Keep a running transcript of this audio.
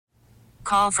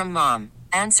Call from mom.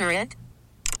 Answer it.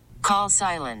 Call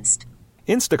silenced.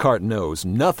 Instacart knows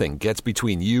nothing gets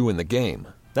between you and the game.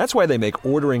 That's why they make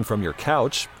ordering from your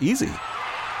couch easy.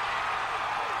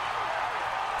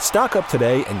 Stock up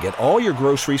today and get all your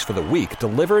groceries for the week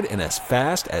delivered in as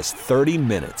fast as 30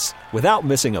 minutes without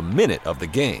missing a minute of the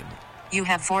game. You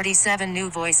have 47 new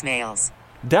voicemails.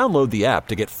 Download the app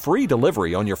to get free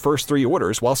delivery on your first 3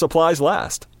 orders while supplies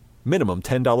last. Minimum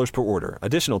 $10 per order.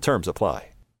 Additional terms apply.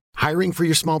 Hiring for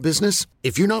your small business?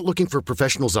 If you're not looking for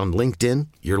professionals on LinkedIn,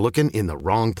 you're looking in the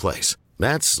wrong place.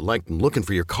 That's like looking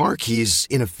for your car keys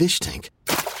in a fish tank.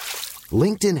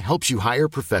 LinkedIn helps you hire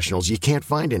professionals you can't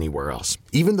find anywhere else,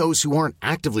 even those who aren't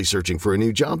actively searching for a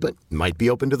new job but might be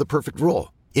open to the perfect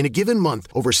role. In a given month,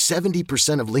 over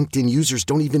 70% of LinkedIn users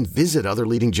don't even visit other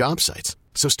leading job sites.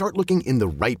 So start looking in the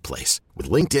right place. With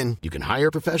LinkedIn, you can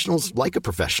hire professionals like a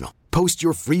professional. Post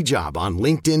your free job on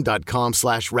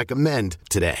linkedin.com/recommend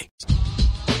today.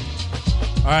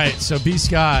 All right, so B.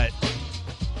 Scott.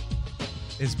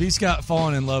 Is B. Scott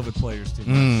falling in love with players too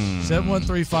much?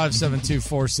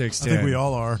 713-572-4610. I think we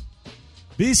all are.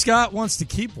 B. Scott wants to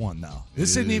keep one, though.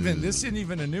 This isn't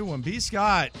even a new one. B.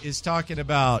 Scott is talking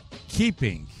about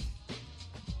keeping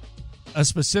a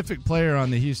specific player on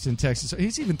the Houston Texans.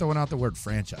 He's even throwing out the word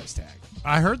franchise tag.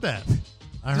 I heard that.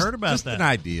 I heard about just that. An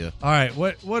idea. All right,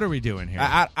 what are we doing here?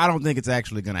 I don't think it's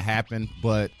actually going to happen,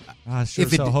 but I sure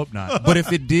hope not. But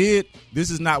if it did, this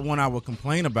is not one I would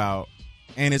complain about,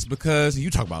 and it's because you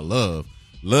talk about love.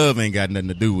 Love ain't got nothing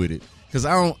to do with it. Because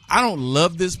I don't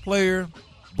love this player,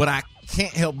 but I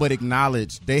can't help but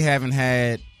acknowledge they haven't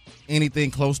had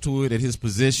anything close to it at his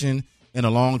position in a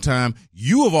long time.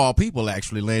 You, of all people,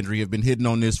 actually, Landry, have been hitting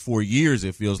on this for years,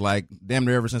 it feels like. Damn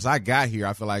near ever since I got here,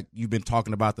 I feel like you've been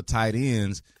talking about the tight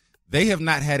ends. They have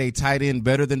not had a tight end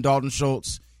better than Dalton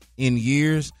Schultz in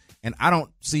years, and I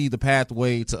don't see the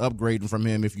pathway to upgrading from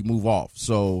him if you move off.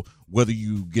 So whether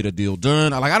you get a deal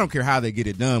done, I don't care how they get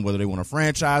it done, whether they want to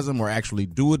franchise him or actually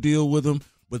do a deal with him,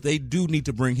 but they do need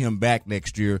to bring him back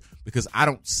next year because I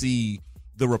don't see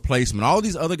the replacement. All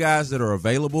these other guys that are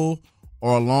available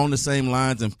are along the same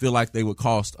lines and feel like they would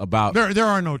cost about there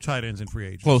are no tight ends in free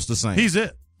agency. Close to the same. He's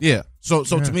it. Yeah. So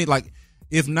to me, like,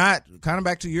 if not, kind of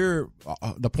back to your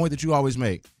the point that you always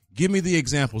make, give me the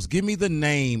examples. Give me the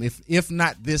name. If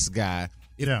not this guy,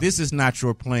 this is not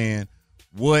your plan,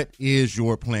 what is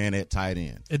your plan at tight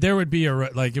end? There would be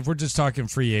if we're just talking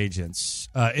free agents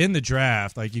in the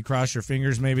draft, like you cross your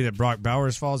fingers maybe that Brock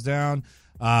Bowers falls down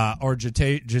or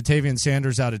Jatavian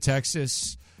Sanders out of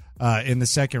Texas in the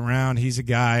second round. He's a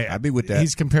guy. I'd be with that.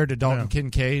 He's compared to Dalton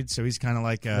Kincaid, so he's kind of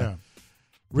like a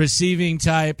receiving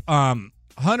type.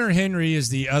 Hunter Henry is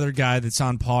the other guy that's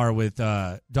on par with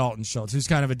Dalton Schultz, who's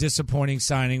kind of a disappointing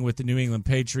signing with the New England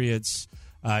Patriots.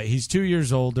 He's 2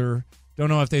 years older. Don't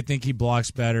know if they think he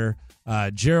blocks better.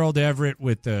 Gerald Everett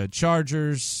with the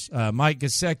Chargers. Mike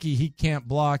Gesicki, he can't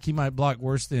block. He might block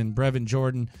worse than Brevin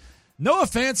Jordan. Noah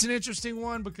Fant's an interesting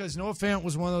one because Noah Fant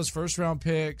was one of those first-round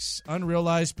picks,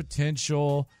 unrealized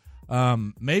potential.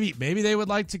 Maybe they would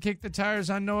like to kick the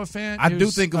tires on Noah Fant. I do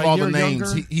think of all the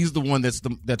names, he's the one that's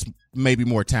maybe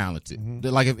more talented. Mm-hmm.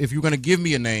 Like if you're going to give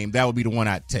me a name, that would be the one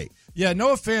I'd take. Yeah,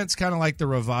 Noah Fant's kind of like the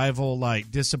revival,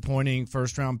 like disappointing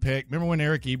first-round pick. Remember when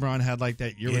Eric Ebron had like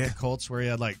that year with the Colts where he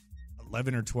had like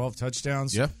 11 or 12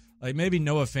 touchdowns? Yeah. Like maybe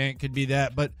Noah Fant could be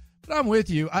that, but I'm with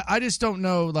you. I just don't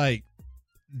know, like,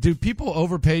 do people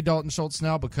overpay Dalton Schultz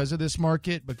now because of this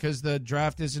market, because the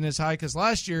draft isn't as high? Because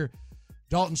last year,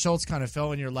 Dalton Schultz kind of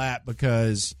fell in your lap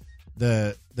because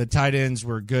the tight ends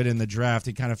were good in the draft.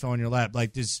 He kind of fell in your lap.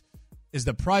 Like, is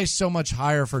the price so much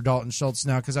higher for Dalton Schultz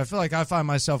now? Because I feel like I find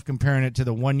myself comparing it to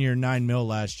the 1 year $9 million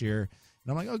last year.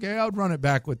 And I'm like, okay, I would run it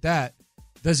back with that.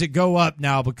 Does it go up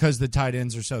now because the tight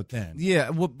ends are so thin? Yeah,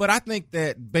 well, but I think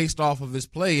that based off of his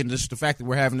play and just the fact that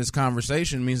we're having this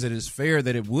conversation means that it's fair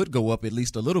that it would go up at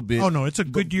least a little bit. Oh, no, it's a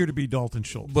good year to be Dalton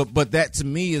Schultz. But that, to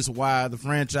me, is why the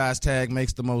franchise tag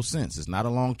makes the most sense. It's not a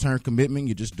long-term commitment.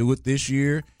 You just do it this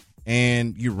year,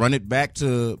 and you run it back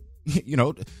to,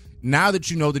 now that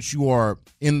you know that you are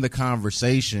in the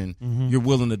conversation, you're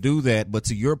willing to do that. But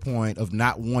to your point of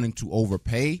not wanting to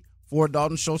overpay for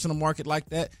Dalton Schultz in a market like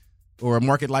that, or a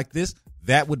market like this,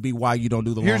 that would be why you don't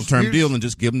do the long-term deal and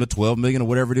just give them the $12 million or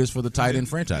whatever it is for the tight end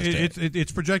franchise tag.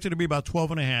 It's projected to be about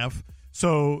 12.5.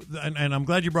 So, and I'm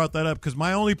glad you brought that up because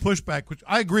my only pushback, which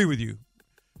I agree with you,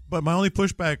 but my only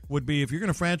pushback would be if you're going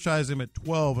to franchise him at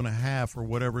 12.5 or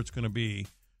whatever it's going to be,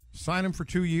 sign him for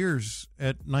 2 years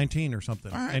at 19 or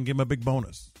something and give him a big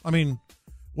bonus. I mean,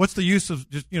 what's the use of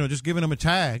just giving him a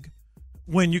tag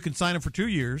when you can sign him for 2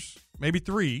 years, maybe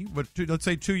 3, but let's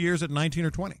say 2 years at 19 or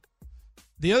 20?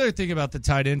 The other thing about the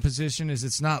tight end position is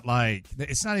it's not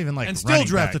even like and still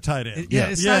draft back. A tight end.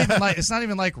 It's not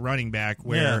even like running back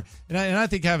where and I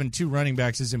think having 2 running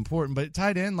backs is important, but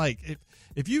tight end, like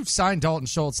if you've signed Dalton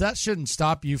Schultz, that shouldn't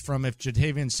stop you from, if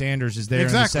Jatavian Sanders is there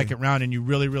in the second round and you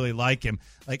really, really like him,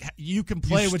 like you can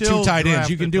play with 2 tight ends.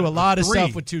 You can do a lot of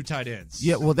stuff with 2 tight ends.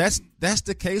 Yeah, well, that's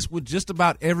the case with just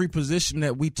about every position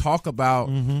that we talk about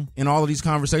in all of these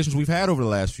conversations we've had over the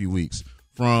last few weeks.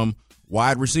 From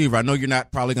wide receiver, I know you're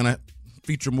not probably going to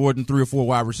feature more than 3 or 4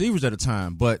 wide receivers at a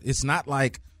time, but it's not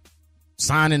like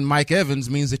signing Mike Evans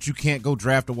means that you can't go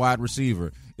draft a wide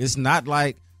receiver. It's not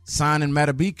like signing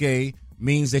Matabike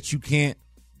means that you can't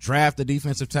draft a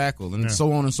defensive tackle, and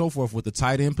so on and so forth with the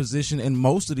tight end position and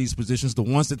most of these positions, the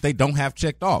ones that they don't have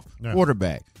checked off,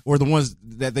 quarterback, or the ones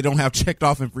that they don't have checked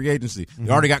off in free agency.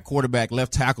 They already got quarterback,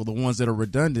 left tackle, the ones that are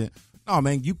redundant. Oh,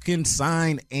 man, you can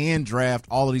sign and draft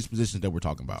all of these positions that we're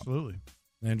talking about. Absolutely.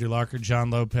 Andrew Locker, John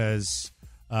Lopez,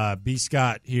 B.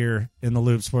 Scott here in the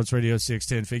Loop, Sports Radio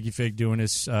 610. Figgy Fig doing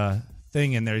his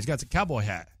thing in there. He's got the cowboy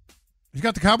hat. He's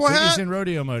got the cowboy hat? He's in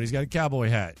rodeo mode. He's got a cowboy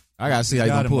hat. I got to see how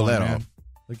you're going to pull that off.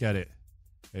 Look at it.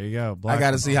 There you go. I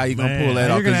got to see how you're going to pull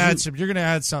that off. You're going to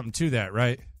add something to that,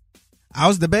 right? I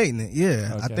was debating it,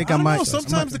 yeah. Okay. I think I might. know,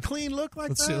 sometimes the clean look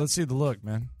like that. Let's see the look,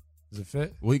 man. Does it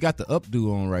fit? Well, you got the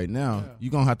updo on right now. Yeah.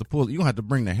 You're going to have to pull. You're going to have to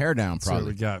bring the hair down probably. So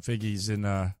we got Figgy's in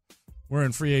we're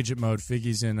in free agent mode.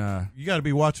 Figgy's in you got to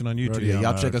be watching on YouTube. Yeah,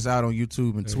 y'all check us out on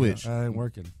YouTube and Twitch. I ain't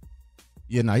working.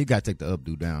 Yeah, no, you got to take the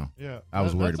updo down. Yeah. I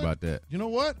was worried about that. You know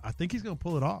what? I think he's going to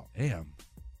pull it off. Damn.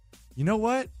 You know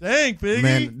what? Dang, Biggie.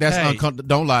 Man, that's uncomfortable.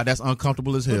 Don't lie. That's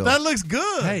uncomfortable as hell. But that looks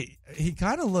good. Hey, he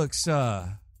kind of looks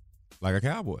like a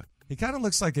cowboy. He kind of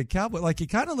looks like a cowboy. Like he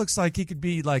kind of looks like he could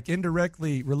be like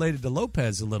indirectly related to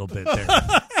Lopez a little bit there.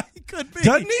 He could be.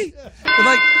 Doesn't he? Yeah.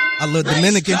 Like a little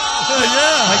Dominican.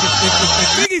 Like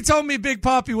if Biggie told me Big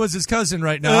Papi was his cousin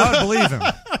right now, I'd believe him.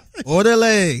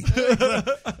 Orderly.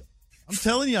 I'm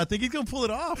telling you, I think he's going to pull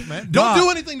it off, man. Don't do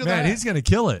anything to that. Man, he's going to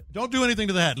kill it. Don't do anything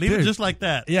to the hat. Leave it just like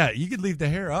that. Yeah, you could leave the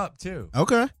hair up too.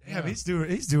 Okay. Yeah, he's doing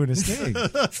his thing.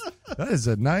 That is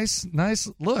a nice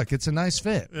look. It's a nice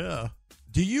fit. Yeah.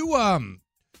 Do you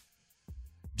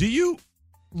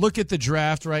look at the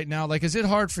draft right now? Like, is it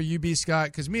hard for you, B. Scott?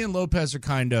 Because me and Lopez are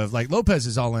kind of like, Lopez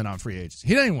is all in on free agents.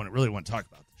 He doesn't even really want to talk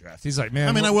about the draft. He's like, man.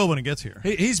 I mean, I will when it gets here.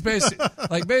 He's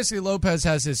basically Lopez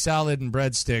has his salad and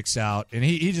breadsticks out, and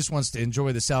he just wants to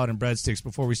enjoy the salad and breadsticks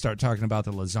before we start talking about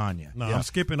the lasagna. No, I'm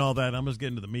skipping all that. I'm just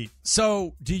getting to the meat.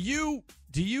 So do you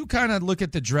kind of look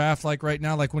at the draft like right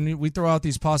now, like when we throw out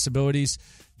these possibilities,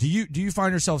 do you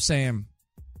find yourself saying,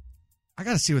 I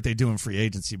got to see what they do in free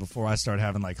agency before I start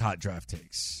having like hot draft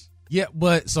takes? Yeah,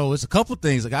 but so it's a couple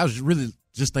things. Like I was really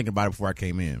just thinking about it before I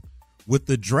came in. With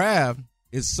the draft,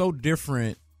 it's so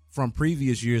different from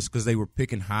previous years because they were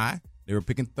picking high. They were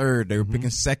picking third. They were picking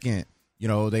second. You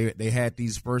know, they had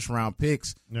these first round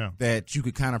picks that you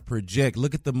could kind of project,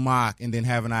 look at the mock, and then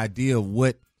have an idea of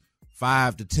what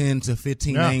 5 to 10 to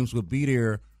 15 names would be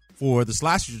there for the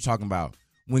slots you're talking about.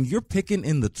 When you're picking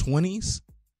in the 20s,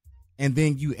 and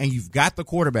then you've got the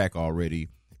quarterback already,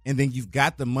 and then you've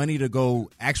got the money to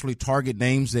go actually target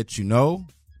names that you know,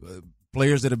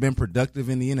 players that have been productive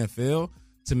in the NFL,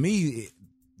 to me,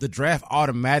 the draft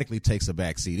automatically takes a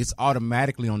backseat. It's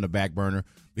automatically on the back burner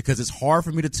because it's hard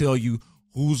for me to tell you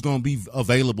who's going to be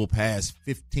available past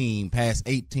 15, past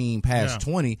 18, past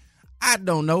 20. I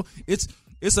don't know. It's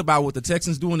about what the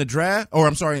Texans do in the draft,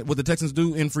 what the Texans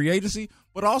do in free agency,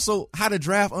 but also how the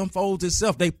draft unfolds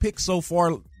itself. They pick so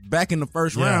far back in the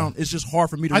first round, it's just hard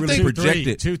for me to really project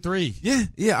it. 2-3.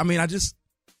 Yeah. I mean,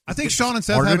 I think Sean and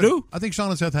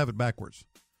Seth have it backwards.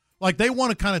 Like they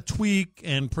want to kind of tweak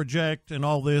and project and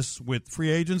all this with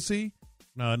free agency.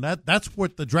 No, that's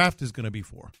what the draft is going to be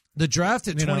for. The draft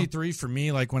at 23 for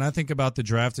me, like when I think about the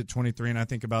draft at 23 and I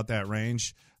think about that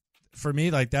range, for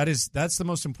me, like that's the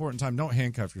most important time. Don't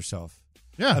handcuff yourself.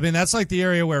 Yeah. I mean, that's like the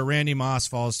area where Randy Moss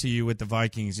falls to you with the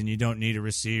Vikings and you don't need a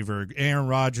receiver. Aaron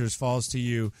Rodgers falls to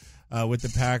you with the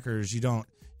Packers. You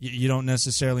don't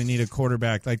necessarily need a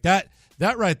quarterback. Like that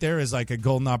right there is like a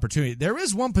golden opportunity. There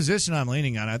is one position I'm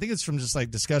leaning on. I think it's from just like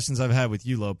discussions I've had with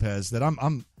you, Lopez, that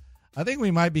I think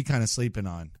we might be kind of sleeping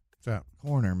on. What's that?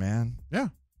 Corner, man. Yeah.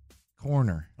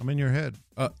 Corner. I'm in your head.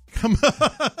 Come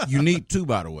on. You need two,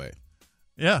 by the way.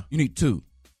 Yeah. You need two.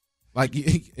 Like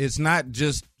it's not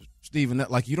just Steven.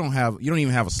 Like you don't even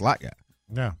have a slot guy.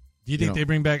 Yeah. Do you think they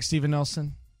bring back Steven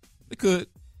Nelson? They could.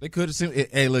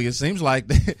 Hey, look, it seems like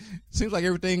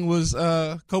everything was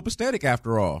copacetic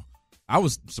after all. I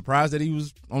was surprised that he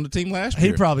was on the team last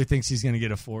year. He probably thinks he's going to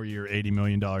get a 4-year, $80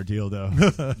 million deal, though.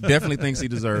 Definitely thinks he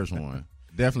deserves one.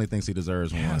 Definitely thinks he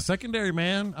deserves one. Yeah, secondary,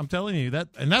 man. I'm telling you that,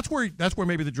 and that's where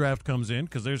maybe the draft comes in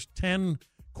because there's 10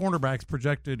 cornerbacks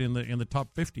projected in the top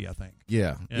 50. I think.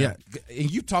 Yeah. And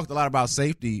you talked a lot about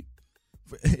safety.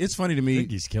 It's funny to me. I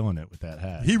think he's killing it with that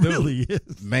hat. He really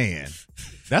is. Man,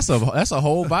 that's a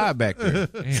whole vibe back there.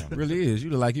 Damn, it really is.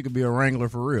 You look like you could be a wrangler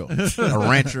for real, a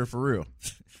rancher for real.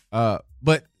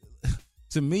 But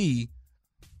to me,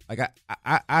 like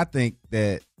I think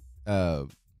that man,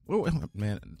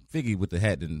 Figgy with the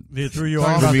hat didn't threw you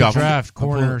Talking off. about me the off. draft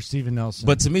corner Steven Nelson.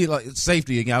 But to me, like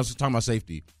safety again, I was talking about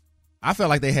safety. I felt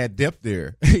like they had depth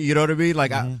there. You know what I mean?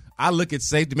 Like I look at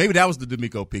safety. Maybe that was the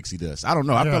D'Amico picks he does. I don't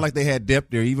know. I felt like they had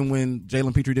depth there, even when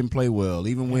Jalen Petrie didn't play well,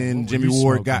 even when Jimmy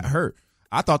Ward got hurt.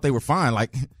 I thought they were fine.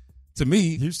 Like to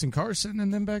me, Houston Carson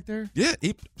and them back there. yeah.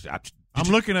 I'm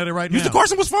looking at it right Houston now.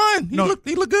 Carson was fine. He looked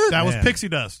good. That was Man. pixie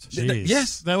dust. Jeez.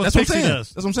 Yes, That was that's what I'm pixie saying.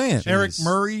 dust. That's what I'm saying. Eric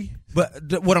Murray,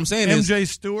 But what I'm saying is, MJ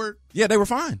Stewart. yeah, they were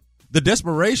fine. The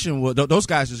desperation was those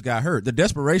guys just got hurt. The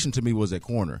desperation to me was at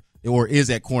corner, or is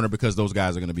at corner because those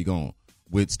guys are going to be gone.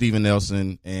 With Steven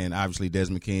Nelson and obviously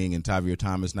Desmond King and Tavierre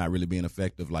Thomas not really being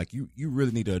effective, like you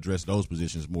really need to address those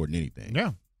positions more than anything.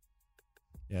 Yeah.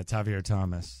 Yeah, Tavierre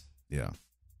Thomas. Yeah.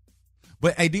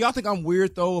 But hey, do y'all think I'm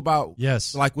weird though about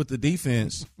Yes. like with the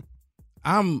defense?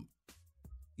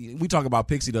 We talk about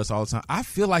pixie dust all the time. I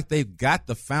feel like they've got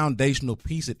the foundational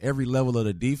piece at every level of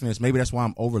the defense. Maybe that's why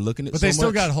I'm overlooking it. But so they still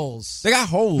much. got holes. They got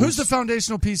holes. Who's the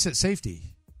foundational piece at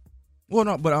safety? Well,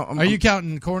 no, but Are you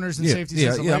counting corners and safeties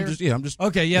as a layer? I'm just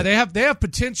Okay, yeah, they have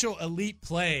potential elite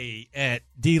play at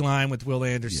D line with Will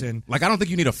Anderson. like I don't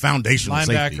think you need a foundational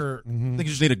safety. Linebacker. I think you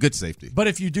just need a good safety. But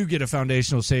if you do get a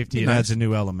foundational safety, Be it nice. adds a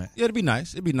new element. Yeah, it'd be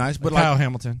nice. It'd be nice. But Kyle like,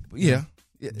 Hamilton. yeah.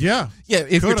 Yeah. If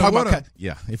you're Coulda, talking woulda. about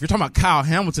if you're talking about Kyle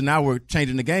Hamilton, now we're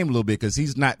changing the game a little bit because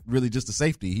he's not really just a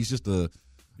safety. He's just a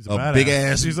badass. big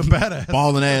ass, He's a badass.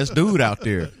 balling ass dude out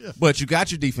there. But you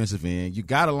got your defensive end. You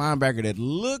got a linebacker that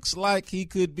looks like he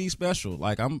could be special.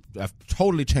 Like I've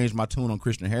totally changed my tune on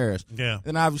Christian Harris. Yeah.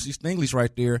 And obviously Stingley's right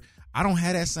there. I don't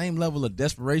have that same level of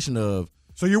desperation of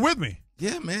So you're with me.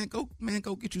 yeah, go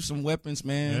get you some weapons,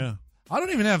 man. Yeah. I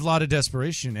don't even have a lot of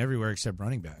desperation everywhere except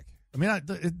running back. I mean,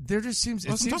 there just seems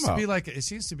What's it I'm seems talking to be like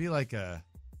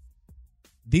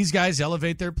these guys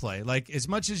elevate their play. Like as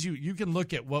much as you can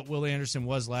look at what Will Anderson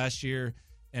was last year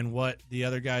and what the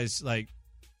other guys like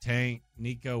Tank,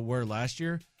 Nico were last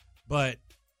year, but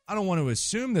I don't want to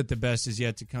assume that the best is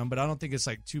yet to come. But I don't think it's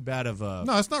like too bad of a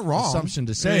No, it's not wrong. assumption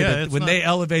to say Yeah, that it's when not- they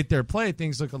elevate their play,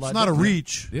 things look a lot. It's not a different.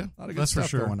 reach. Yeah. A lot of good That's for stuff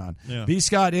sure. going on. Yeah. B.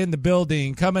 Scott in the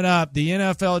building. Coming up, the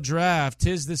NFL draft.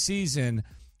 'Tis the season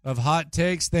of hot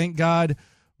takes. Thank God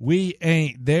we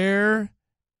ain't there.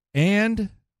 And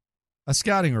a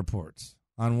scouting report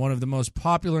on one of the most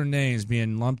popular names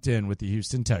being lumped in with the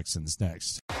Houston Texans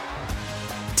next.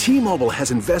 T-Mobile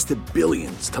has invested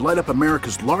billions to light up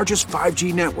America's largest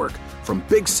 5G network, from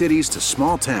big cities to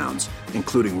small towns,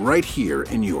 including right here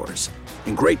in yours.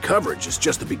 And great coverage is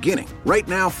just the beginning. Right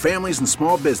now, families and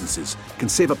small businesses can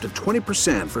save up to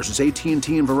 20% versus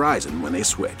AT&T and Verizon when they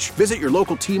switch. Visit your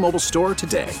local T-Mobile store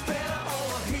today.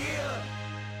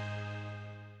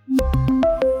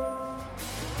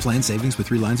 Plan savings with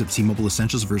 3 lines of T-Mobile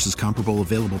Essentials versus comparable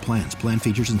available plans. Plan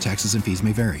features and taxes and fees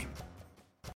may vary.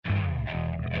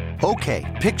 Okay,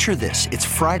 picture this. It's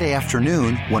Friday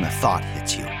afternoon when a thought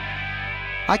hits you.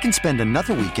 I can spend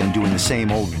another weekend doing the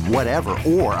same old whatever,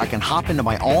 or I can hop into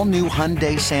my all-new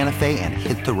Hyundai Santa Fe and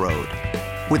hit the road.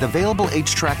 With available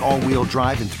H-Track all-wheel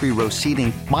drive and 3-row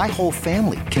seating, my whole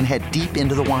family can head deep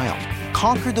into the wild.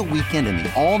 Conquer the weekend in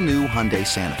the all-new Hyundai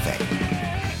Santa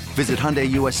Fe. Visit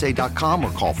HyundaiUSA.com or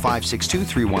call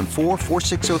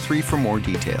 562-314-4603 for more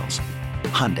details.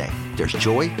 Hyundai, there's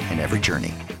joy in every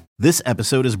journey. This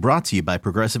episode is brought to you by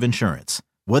Progressive Insurance.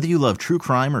 Whether you love true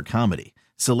crime or comedy,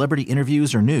 celebrity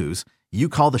interviews or news, you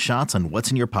call the shots on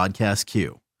what's in your podcast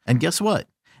queue. And guess what?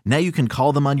 Now you can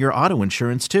call them on your auto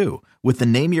insurance too with the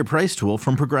Name Your Price tool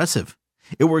from Progressive.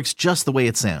 It works just the way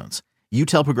it sounds. You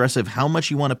tell Progressive how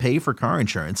much you want to pay for car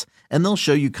insurance, and they'll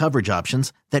show you coverage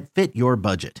options that fit your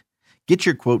budget. Get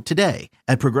your quote today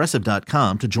at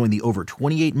Progressive.com to join the over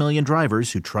 28 million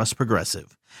drivers who trust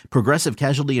Progressive. Progressive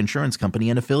Casualty Insurance Company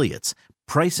and Affiliates.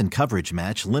 Price and coverage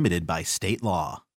match limited by state law.